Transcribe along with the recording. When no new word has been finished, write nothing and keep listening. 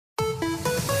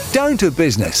Down to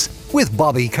Business with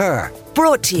Bobby Kerr.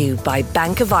 Brought to you by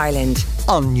Bank of Ireland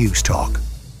On News Talk.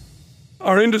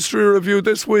 Our industry review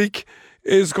this week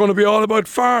is going to be all about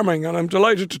farming, and I'm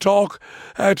delighted to talk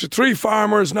to three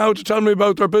farmers now to tell me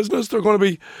about their business. They're going to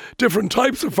be different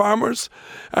types of farmers.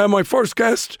 My first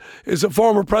guest is a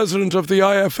former president of the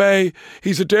IFA.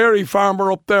 He's a dairy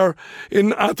farmer up there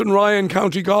in Athenry in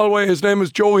County Galway. His name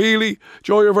is Joe Healy.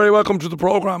 Joe, you're very welcome to the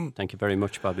programme. Thank you very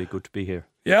much, Bobby. Good to be here.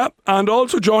 Yeah, and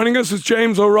also joining us is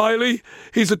James O'Reilly.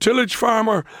 He's a tillage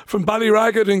farmer from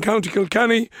Ballyragget in County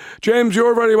Kilkenny. James,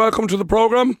 you're very welcome to the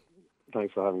programme.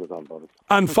 Thanks for having us on, Bobby.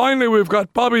 And finally, we've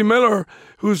got Bobby Miller,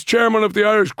 who's chairman of the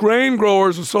Irish Grain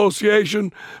Growers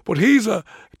Association, but he's a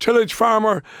tillage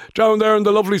farmer down there in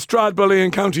the lovely Stradbally in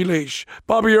County Laois.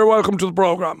 Bobby, you're welcome to the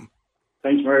programme.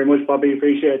 Thanks very much, Bobby.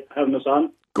 Appreciate having us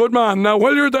on. Good man. Now,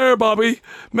 while you're there, Bobby,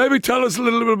 maybe tell us a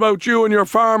little bit about you and your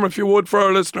farm, if you would, for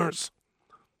our listeners.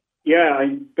 Yeah,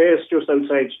 I'm based just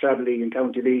outside Stradbally in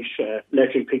County Laois,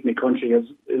 electric picnic country as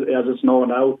it's known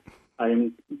now.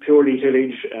 I'm purely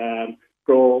tillage,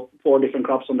 grow 4 different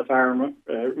crops on the farm,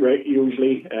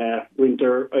 usually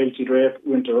winter oilseed rape,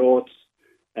 winter oats,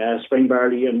 spring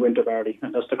barley and winter barley.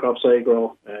 And that's the crops I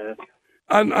grow.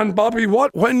 And Bobby,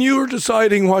 when you're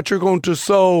deciding what you're going to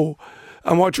sow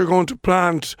and what you're going to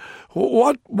plant,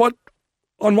 on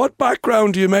what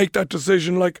background do you make that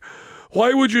decision? Like,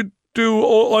 why would you do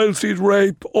oilseed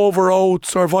rape over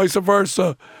oats or vice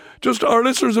versa? Just our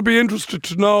listeners would be interested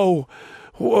to know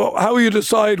how you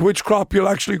decide which crop you'll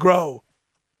actually grow.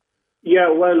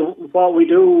 Yeah, well,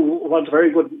 what's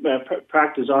very good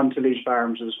practice on tillage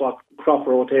farms is what crop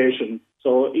rotation.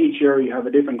 So each year you have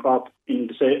a different crop in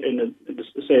the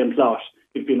same plot,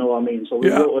 if you know what I mean. So we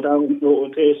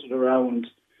rotate it around,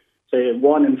 say,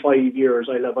 1 in 5 years,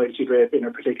 I'll have oilseed rape in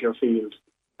a particular field.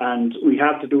 And we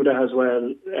have to do that as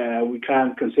well. We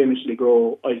can't continuously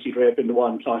grow oilseed rape in the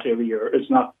one plot every year. It's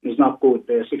not good,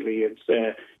 basically.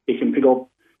 It can pick up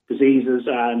diseases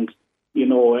and,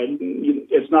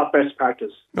 it's not best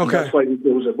practice. Okay. That's why we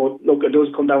do it. But look, it does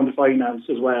come down to finance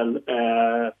as well.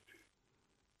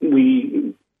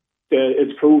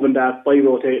 It's proven that by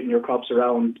rotating your crops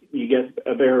around, you get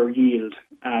a better yield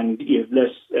and you have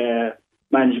less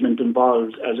management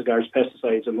involved as regards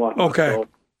pesticides and whatnot. Okay. So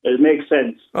it makes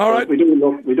sense. All right. We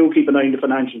do keep an eye on the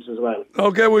financials as well.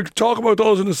 Okay, we'll talk about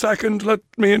those in a second. Let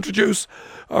me introduce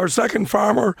our second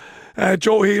farmer,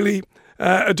 Joe Healy,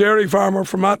 a dairy farmer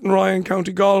from Athenry in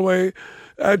County Galway.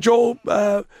 Joe,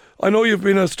 I know you've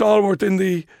been a stalwart in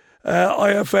the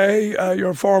IFA. You're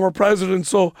a former president,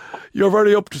 so you're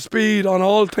very up to speed on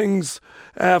all things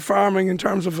farming in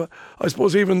terms of, I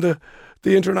suppose, even the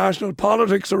international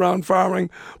politics around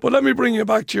farming. But let me bring you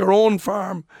back to your own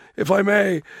farm, if I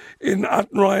may, in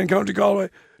Athenry in County Galway.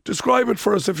 Describe it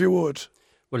for us, if you would.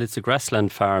 Well, it's a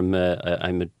grassland farm.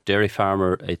 I'm a dairy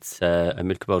farmer. I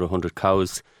milk about 100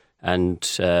 cows and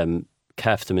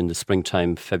calf them in the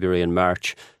springtime, February and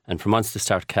March. And from once they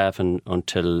start calving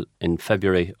until in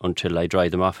February, until I dry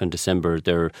them off in December,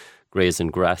 they're grazing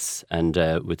grass and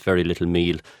with very little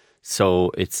meal.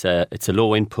 So it's a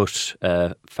low input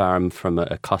farm from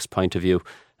a cost point of view.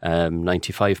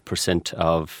 95%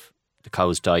 of the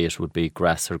cow's diet would be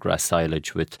grass or grass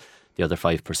silage, with the other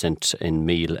 5% in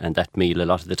meal. And that meal a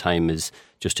lot of the time is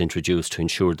just introduced to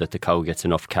ensure that the cow gets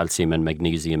enough calcium and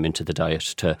magnesium into the diet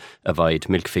to avoid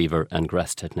milk fever and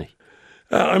grass tetany.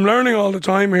 I'm learning all the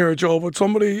time here, Joe, but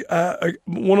somebody,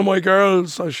 one of my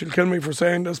girls, she'll kill me for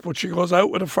saying this, but she goes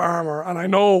out with a farmer, and I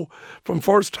know from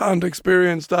first-hand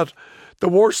experience that the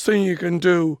worst thing you can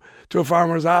do to a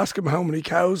farmer is ask him how many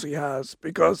cows he has,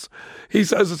 because he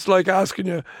says it's like asking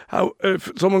you if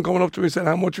someone coming up to me saying,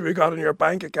 how much have you got in your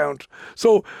bank account?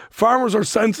 So farmers are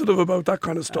sensitive about that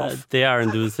kind of stuff. They are,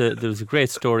 and there was a great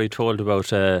story told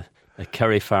about a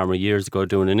Kerry farmer years ago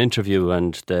doing an interview,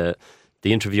 and the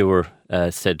interviewer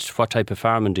said, what type of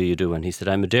farming do you do? And he said,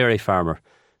 I'm a dairy farmer.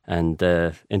 And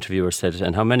the interviewer said,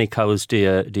 and how many cows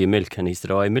do you milk? And he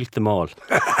said, I milk them all.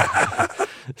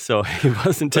 So he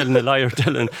wasn't telling a lie or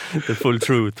telling the full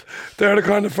truth. They're the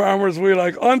kind of farmers we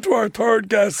like. On to our third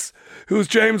guest, who's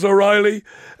James O'Reilly,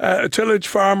 a tillage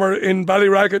farmer in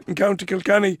Ballyragget in County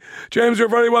Kilkenny. James, you're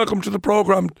very welcome to the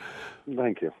programme.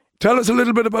 Thank you. Tell us a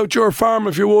little bit about your farm,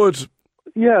 if you would.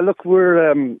 Yeah, look,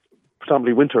 we're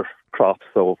predominantly winter crops,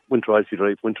 so winter oilseed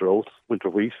rape, winter oats, winter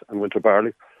wheat and winter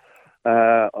barley.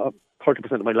 30%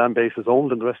 of my land base is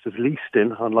owned and the rest is leased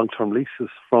in on long-term leases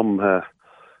from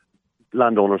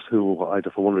landowners who, either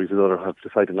for one reason or another, have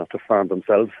decided not to farm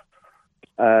themselves.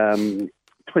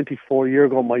 24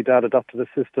 years ago, my dad adopted a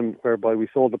system whereby we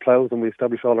sold the ploughs and we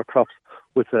established all our crops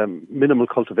with minimal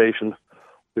cultivation,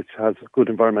 which has good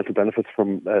environmental benefits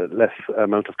from less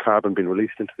amount of carbon being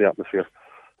released into the atmosphere.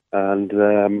 And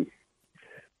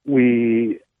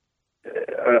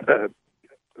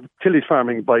tillage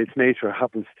farming by its nature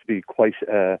happens to be quite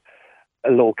a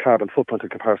low carbon footprint in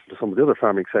comparison to some of the other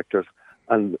farming sectors.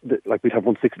 And we'd have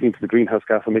 1/16 of the greenhouse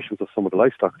gas emissions of some of the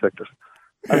livestock sectors.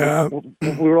 Yeah.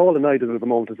 And we're all annoyed at the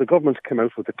moment as the government came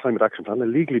out with the Climate Action Plan, a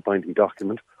legally binding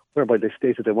document, whereby they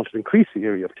stated they wanted to increase the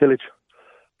area of tillage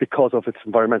because of its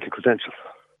environmental credentials.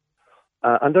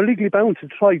 And they're legally bound to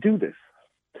try do this.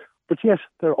 But yet,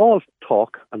 they're all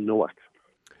talk and no action.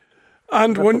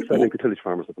 And that's upsetting the tillage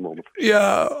farmers at the moment.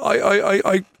 Yeah,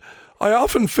 I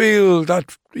often feel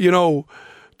that,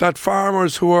 that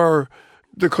farmers who are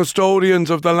the custodians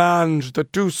of the land,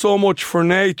 that do so much for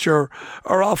nature,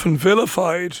 are often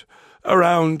vilified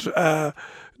around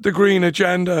the green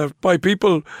agenda by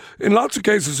people, in lots of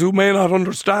cases, who may not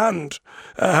understand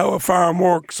how a farm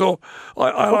works. So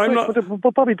I'm not...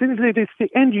 But Bobby, it's the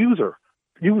end user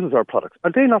uses our products.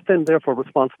 Are they not then therefore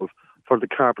responsible for the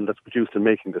carbon that's produced in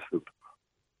making this food?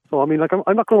 So, I mean,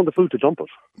 I'm not growing the food to dump it.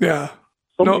 Yeah.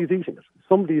 Somebody's eating it.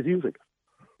 Somebody is using it.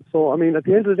 So, I mean, at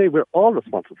the end of the day, we're all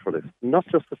responsible for this. Not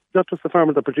just the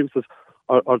farmer that produces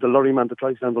or the lorry man that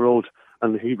drives down the road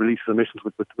and he releases emissions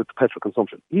with the petrol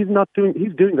consumption. He's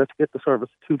doing that to get the service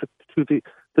to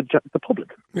the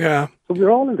public. Yeah. So we're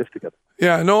all in this together.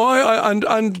 Yeah. No.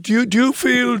 And do you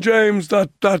feel, James,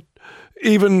 that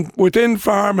even within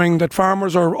farming, that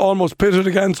farmers are almost pitted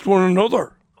against one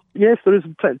another? Yes, there is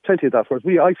plenty of that for us.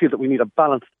 I feel that we need a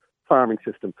balanced farming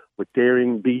system with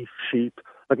dairying, beef, sheep.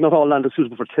 Like, not all land is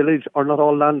suitable for tillage, or not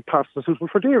all land parcels are suitable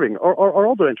for dairying or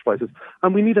other enterprises.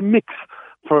 And we need a mix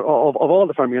of all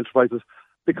the farming enterprises,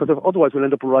 because otherwise we'll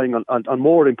end up relying on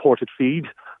more imported feed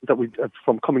that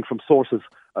coming from sources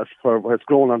where it's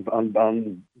grown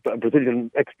on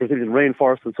ex-Brazilian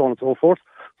rainforests and so on and so forth.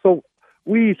 So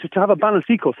we to have a balanced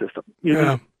ecosystem, you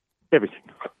need everything.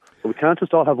 So we can't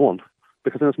just all have one,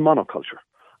 because then it's monoculture.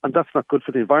 And that's not good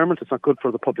for the environment, it's not good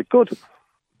for the public good.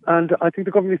 And I think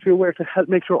the government needs to be aware to help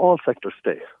make sure all sectors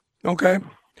stay. Okay.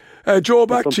 Joe,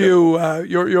 back to you.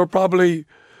 You're probably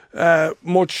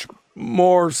much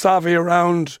more savvy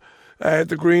around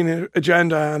the green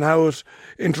agenda and how it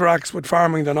interacts with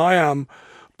farming than I am.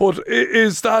 But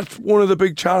is that one of the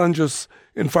big challenges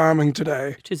in farming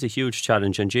today? It is a huge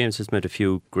challenge, and James has made a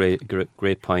few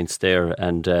great points there.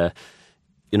 And,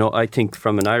 I think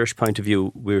from an Irish point of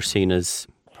view, we're seen as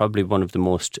probably one of the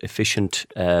most efficient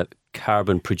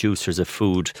carbon producers of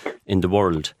food in the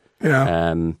world.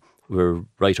 Yeah. We're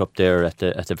right up there at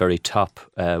the very top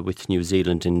with New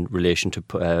Zealand in relation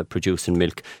to producing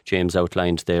milk. James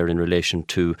outlined there in relation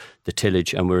to the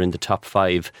tillage, and we're in the top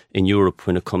 5 in Europe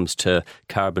when it comes to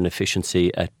carbon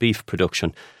efficiency at beef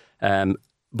production.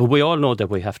 But we all know that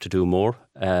we have to do more,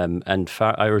 and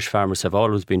Irish farmers have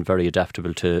always been very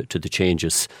adaptable to the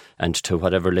changes and to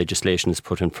whatever legislation is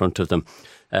put in front of them.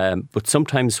 But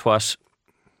sometimes what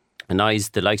annoys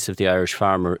the likes of the Irish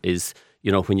farmer is,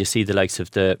 when you see the likes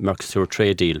of the Mercosur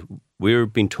trade deal, we're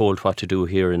being told what to do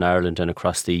here in Ireland and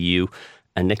across the EU.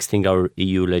 And next thing, our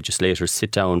EU legislators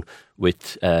sit down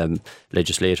with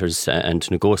legislators and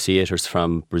negotiators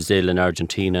from Brazil and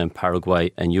Argentina and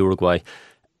Paraguay and Uruguay.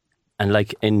 And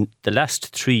like in the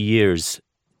last 3 years,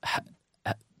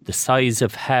 the size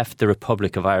of half the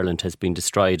Republic of Ireland has been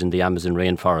destroyed in the Amazon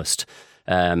rainforest.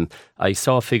 I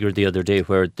saw a figure the other day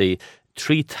where the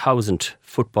 3,000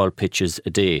 football pitches a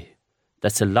day,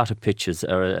 that's a lot of pitches,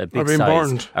 are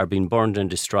being burned and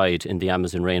destroyed in the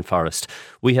Amazon rainforest.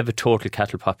 We have a total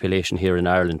cattle population here in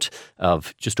Ireland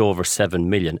of just over 7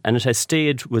 million, and it has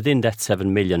stayed within that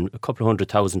 7 million, a couple of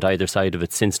 100,000 either side of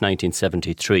it, since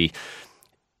 1973.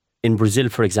 In Brazil,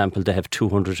 for example, they have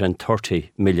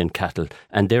 230 million cattle,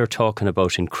 and they're talking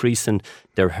about increasing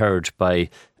their herd by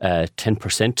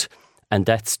 10%, and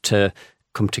that's to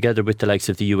come together with the likes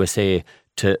of the USA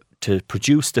to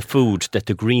produce the food that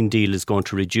the Green Deal is going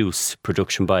to reduce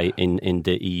production by in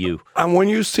the EU. And when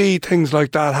you see things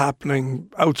like that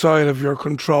happening outside of your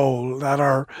control, that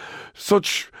are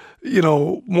such,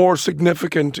 more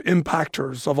significant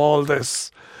impactors of all this,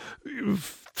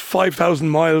 5,000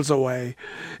 miles away,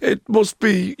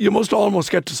 you must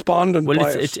almost get despondent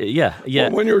by it. Yeah.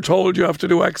 When you're told you have to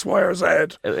do X, Y or Z.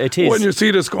 It is. When you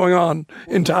see this going on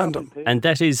in tandem. And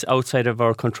that is outside of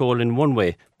our control in one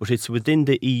way, but it's within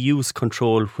the EU's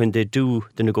control when they do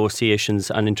the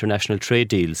negotiations on international trade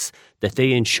deals, that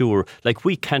they ensure, like,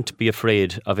 we can't be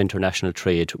afraid of international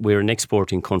trade. We're an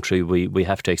exporting country, we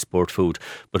have to export food.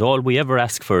 But all we ever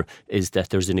ask for is that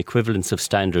there's an equivalence of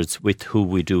standards with who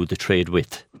we do the trade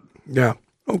with. Yeah.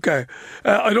 Okay.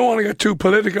 I don't want to get too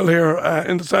political here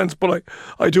in the sense, but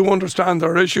I do understand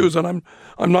there are issues, and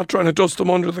I'm not trying to dust them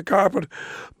under the carpet.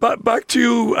 But back to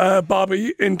you,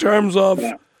 Bobby, in terms of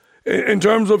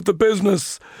the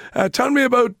business, tell me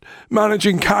about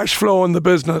managing cash flow in the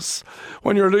business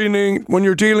when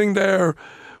you're dealing there,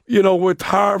 with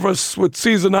harvests, with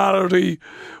seasonality,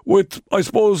 with, I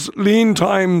suppose, lean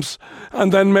times,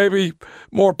 and then maybe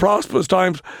more prosperous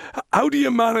times. How do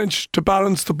you manage to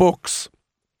balance the books?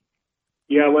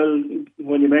 Yeah, well,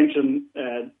 when you mention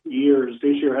years,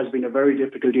 this year has been a very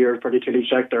difficult year for the tillage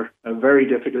sector, a very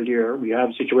difficult year. We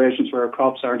have situations where our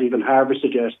crops aren't even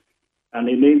harvested yet, and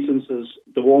in instances,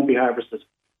 they won't be harvested.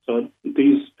 So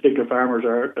these particular farmers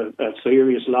are at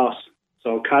serious loss.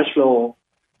 So cash flow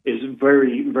is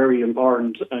very, very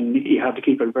important, and you have to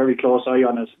keep a very close eye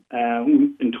on it.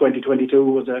 In 2022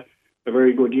 was a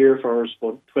very good year for us,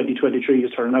 but 2023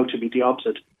 is turning out to be the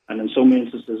opposite. And in some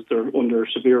instances, they're under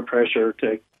severe pressure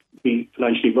to be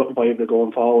financially viable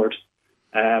going forward.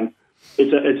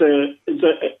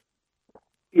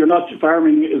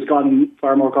 Farming has gotten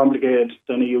far more complicated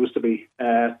than it used to be.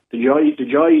 The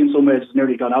joy in some ways has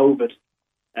nearly gone out of it.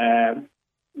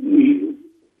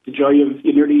 The joy of,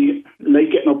 you nearly like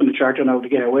getting up in the tractor now to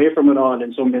get away from it all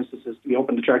in some instances, to be up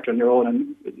in the tractor on your own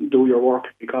and do your work,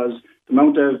 because the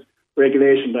amount of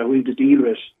regulation that we have to deal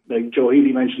with, like Joe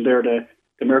Healy mentioned there, the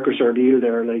Mercosur deal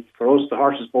there, like for us, the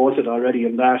horse is bolted already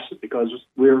in that, because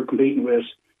we're competing with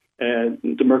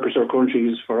the Mercosur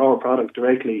countries for our product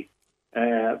directly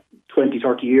 20,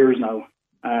 30 years now.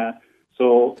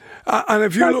 And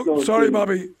if you look, sorry,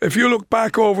 Bobby, if you look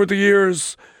back over the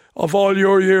years of all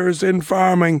your years in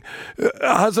farming,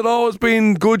 has it always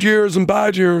been good years and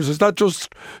bad years? Is that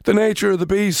just the nature of the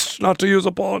beast, not to use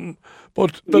a pun?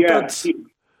 But that's...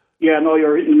 Yeah, no,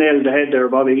 you're hitting the nail on the head there,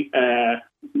 Bobby.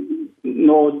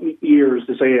 No year is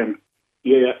the same.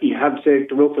 Yeah, you have to take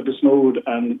the rough with the smooth,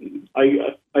 and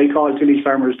I call tillage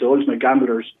farmers the ultimate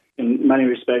gamblers in many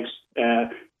respects.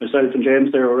 Myself and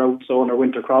James there are out sowing our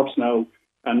winter crops now,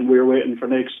 and we're waiting for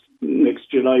next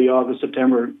July, August,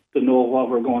 September to know what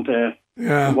we're going to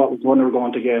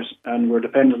get, and we're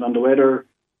dependent on the weather,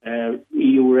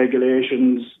 EU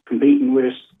regulations, competing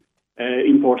with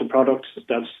imported products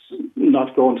that's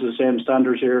not going to the same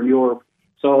standards here in Europe.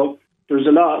 So there's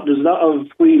a lot of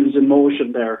wheels in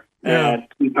motion there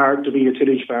to be a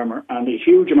tillage farmer, and a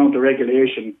huge amount of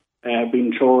regulation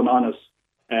being thrown on us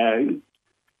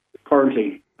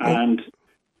currently, and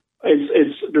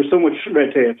there's so much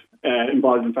red tape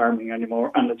involved in farming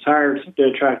anymore, and it's hard to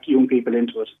attract young people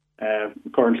into it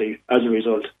currently as a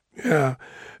result. Yeah.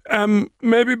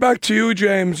 Maybe back to you,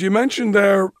 James. You mentioned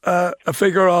there a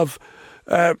figure of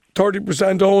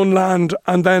 30% owned land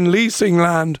and then leasing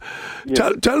land.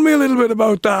 Yeah. Tell me a little bit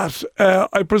about that.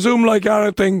 I presume like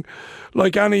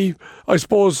any, I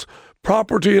suppose,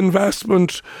 property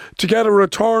investment, to get a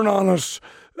return on it,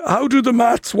 how do the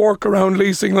maths work around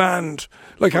leasing land?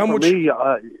 Like how much? For me,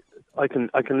 I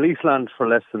can lease land for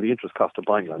less than the interest cost of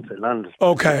buying land. So land is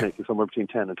making somewhere between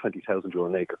 10 and 20,000 euro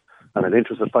an acre, and an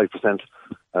interest of 5%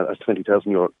 at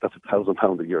 20,000 euro. That's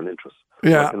 £1,000 a year in interest.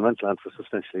 Yeah, so I can rent land for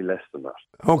substantially less than that.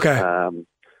 Okay.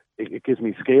 It gives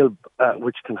me scale,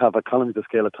 which can have economies of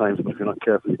scale at times, but if you're not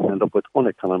careful, you can end up with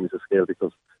uneconomies of scale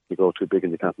because you go too big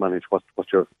and you can't manage what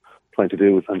you're trying to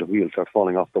do, and the wheels are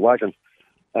falling off the wagon.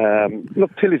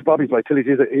 Look, tillage, Bobby's right. Tillage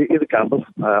is a gamble.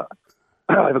 I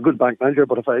have a good bank manager,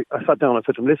 but if I sat down and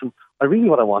said to him, listen,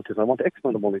 what I want is I want X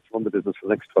amount of money to run the business for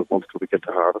the next 12 months till we get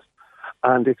to harvest.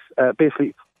 And it's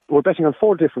basically, we're betting on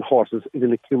 4 different horses in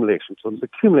an accumulation. So it's an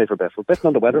accumulator bet. We're betting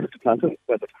on the weather to plant it,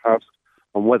 weather to harvest,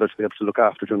 and weather to be able to look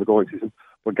after during the growing season.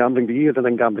 We're gambling the yield and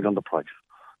then gambling on the price.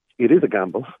 It is a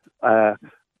gamble.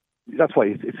 That's why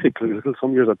it's cyclical.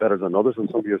 Some years are better than others, and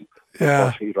some years,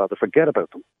 unfortunately, you'd rather forget about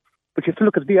them. But you have to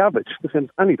look at the average, the same as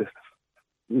any business.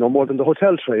 No more than the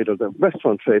hotel trade or the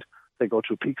restaurant trade. They go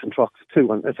through peaks and troughs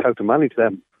too, and it's how to manage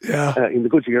them in the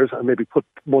good years and maybe put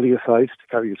money aside to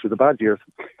carry you through the bad years.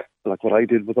 Like what I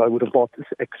did was I would have bought this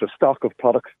extra stock of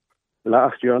products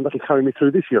last year, and that'll carry me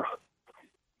through this year.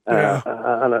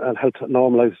 And help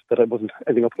normalise that I wasn't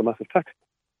ending up with a massive tax.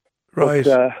 Right.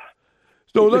 But,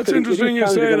 so that's interesting you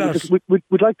say that.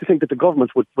 We'd like to think that the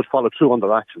government would follow through on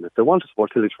their action. If they want to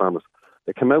support tillage farmers,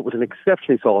 they come out with an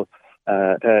exceptionally small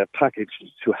package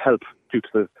to help due to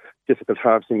the difficult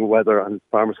harvesting weather and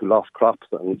farmers who lost crops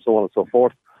and so on and so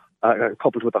forth,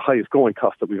 coupled with the highest growing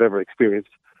cost that we've ever experienced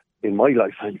in my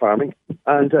lifetime farming.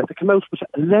 And they come out with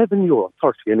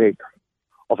 €11.30 an acre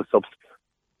of a subsidy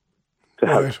to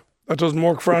help. That doesn't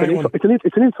work for anyone.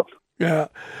 It's an insult. Yeah.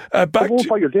 Won't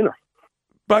buy your dinner.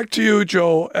 Back to you,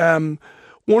 Joe.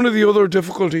 one of the other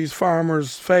difficulties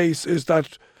farmers face is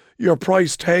that you're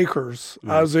price takers,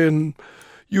 as in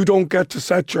you don't get to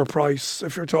set your price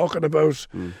if you're talking about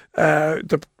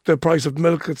the price of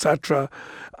milk, etc.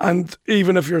 And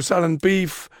even if you're selling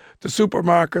beef, the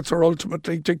supermarkets are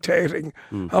ultimately dictating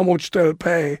how much they'll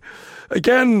pay.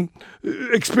 Again,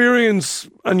 experience,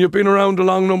 and you've been around a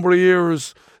long number of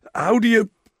years, how do you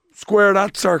square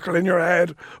that circle in your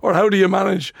head, or how do you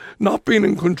manage not being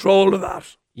in control of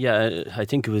that? Yeah, I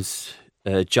think it was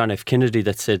John F. Kennedy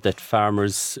that said that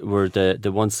farmers were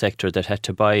the one sector that had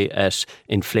to buy at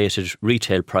inflated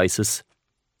retail prices,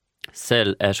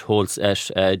 sell at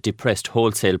depressed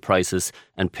wholesale prices,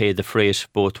 and pay the freight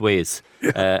both ways.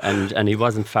 And he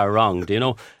wasn't far wrong, you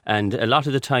know. And a lot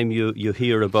of the time you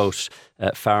hear about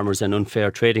farmers and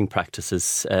unfair trading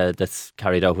practices that's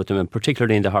carried out with them, and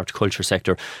particularly in the horticulture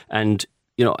sector. And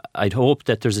you know, I'd hope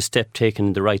that there's a step taken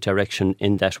in the right direction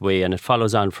in that way, and it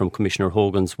follows on from Commissioner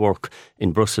Hogan's work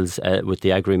in Brussels with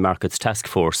the Agri-Markets Task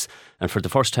Force. And for the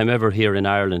first time ever here in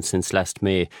Ireland since last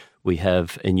May, we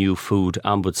have a new food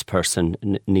ombudsperson,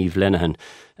 Niamh Lenihan,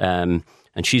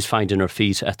 and she's finding her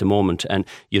feet at the moment. And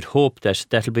you'd hope that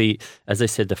that'll be, as I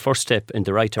said, the first step in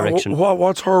the right direction.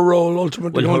 What's her role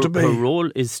ultimately going to be? Her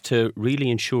role is to really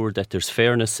ensure that there's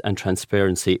fairness and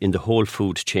transparency in the whole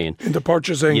food chain. In the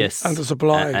purchasing and the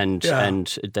supply. And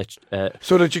that...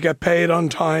 so that you get paid on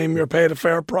time, you're paid a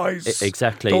fair price.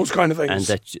 Exactly. Those kind of things. And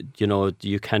that, you know,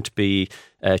 you can't be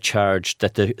charged,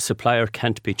 that the supplier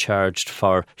can't be charged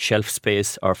for shelf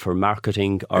space or for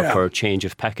marketing or for change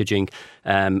of packaging.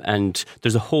 And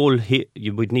there's a whole,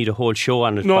 you would need a whole show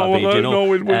on it, Bobby.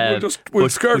 We'll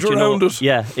skirt around it.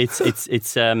 Yeah,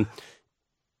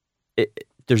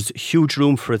 there's huge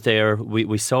room for it there.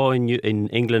 We saw in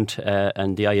England,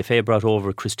 and the IFA brought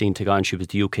over Christine Tagon. She was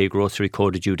the UK Grocery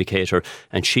Code adjudicator,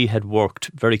 and she had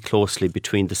worked very closely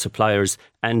between the suppliers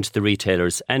and the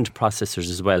retailers and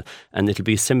processors as well. And it'll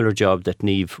be a similar job that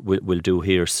Niamh will do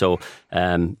here. So,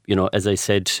 you know, as I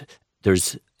said, there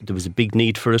was a big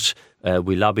need for it.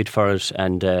 We lobbied for it,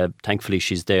 and thankfully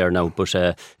she's there now. But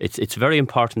it's very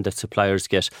important that suppliers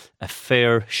get a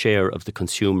fair share of the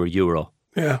consumer euro.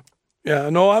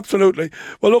 Yeah, no, absolutely.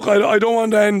 Well, look, I don't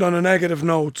want to end on a negative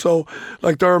note. So,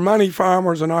 like, there are many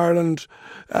farmers in Ireland.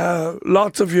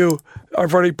 Lots of you are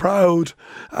very proud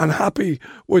and happy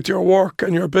with your work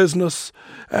and your business.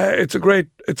 It's a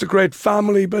great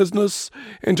family business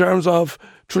in terms of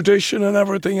tradition and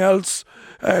everything else,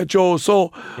 Joe.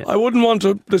 So I wouldn't want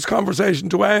this conversation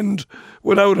to end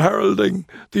without heralding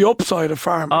the upside of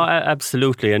farming. Oh,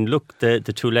 absolutely. And look, the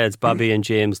two lads, Bobby and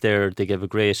James, they gave a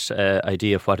great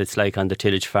idea of what it's like on the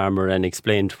tillage farmer and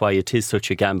explained why it is such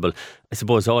a gamble. I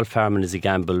suppose all farming is a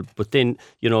gamble, but then,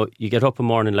 you know, you get up a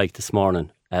morning like this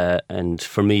morning, and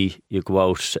for me, you go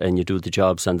out and you do the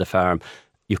jobs on the farm.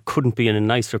 You couldn't be in a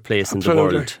nicer place in the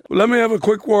world. Well, let me have a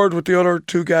quick word with the other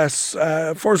two guests.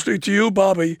 Firstly, to you,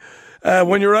 Bobby,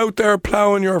 when you're out there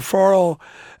ploughing your furrow,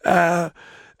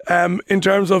 in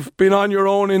terms of being on your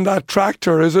own in that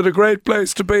tractor, is it a great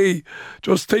place to be?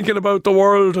 Just thinking about the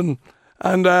world and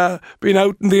being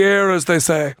out in the air, as they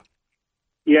say.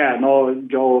 Yeah, no,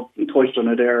 Joe touched on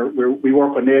it there. We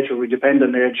work with nature, we depend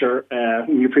on nature,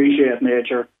 we appreciate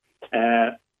nature.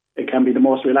 It can be the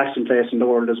most relaxing place in the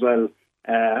world as well.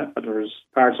 There's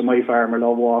parts of my farm I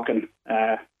love walking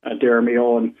there my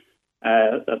own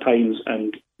at times,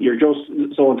 and you're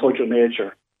just so in touch with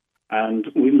nature. And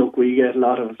we get a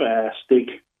lot of stick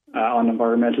on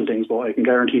environmental things, but I can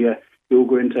guarantee you'll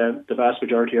go into the vast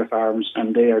majority of farms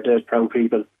and they are dead proud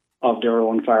people of their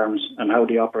own farms and how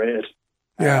they operate it.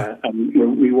 Yeah. And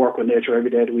we work with nature every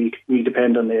day of the week. We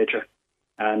depend on nature,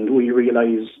 and we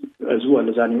realise as well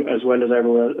as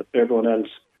everyone else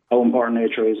how important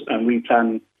nature is, and we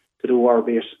plan to do our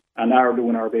bit and are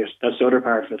doing our bit. That's the other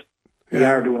part of it. We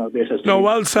are doing our bit.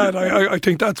 Well said. I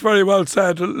think that's very well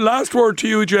said. Last word to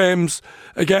you, James.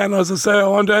 Again, as I say, I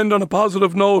want to end on a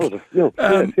positive note. Look,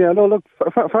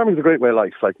 farming is a great way of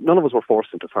life. Like, none of us were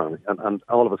forced into farming, and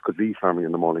all of us could leave farming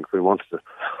in the morning if we wanted to.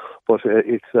 But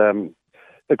it's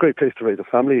a great place to raise a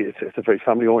family. It's a very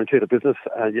family-orientated business,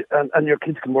 and your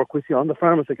kids can work with you on the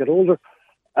farm as they get older.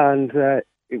 And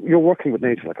you're working with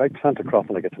nature. Like, I plant a crop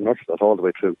and I get to nurture that all the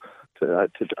way through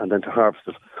and then to harvest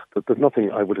it. But there's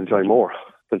nothing I would enjoy more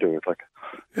than doing it.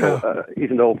 So,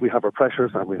 even though we have our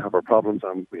pressures and we have our problems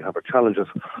and we have our challenges,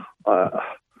 I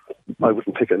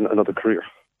wouldn't pick another career.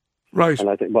 Right. And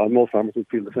I think most farmers would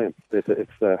feel the same.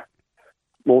 It's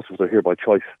most of us are here by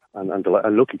choice and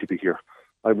lucky to be here.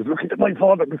 I was lucky that my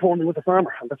father before me was a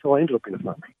farmer, and that's how I ended up being a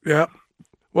farmer. Yeah.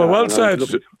 Well said.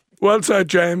 Well said,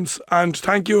 James, and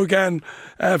thank you again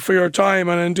for your time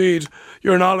and indeed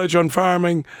your knowledge on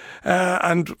farming.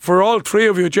 And for all three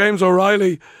of you, James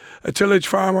O'Reilly, a tillage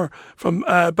farmer from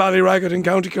Ballyragget in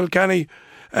County Kilkenny,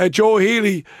 Joe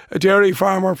Healy, a dairy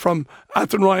farmer from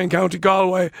Athenry in County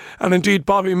Galway, and indeed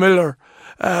Bobby Miller,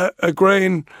 a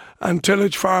grain and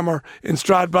tillage farmer in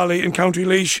Stradbally in County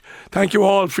Laois. Thank you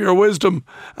all for your wisdom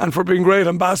and for being great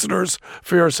ambassadors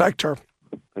for your sector.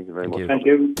 Thank you very much. Thank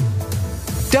you.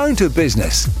 Down to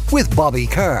Business with Bobby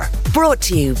Kerr. Brought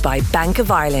to you by Bank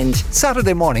of Ireland.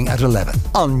 Saturday morning at 11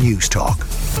 on News Talk.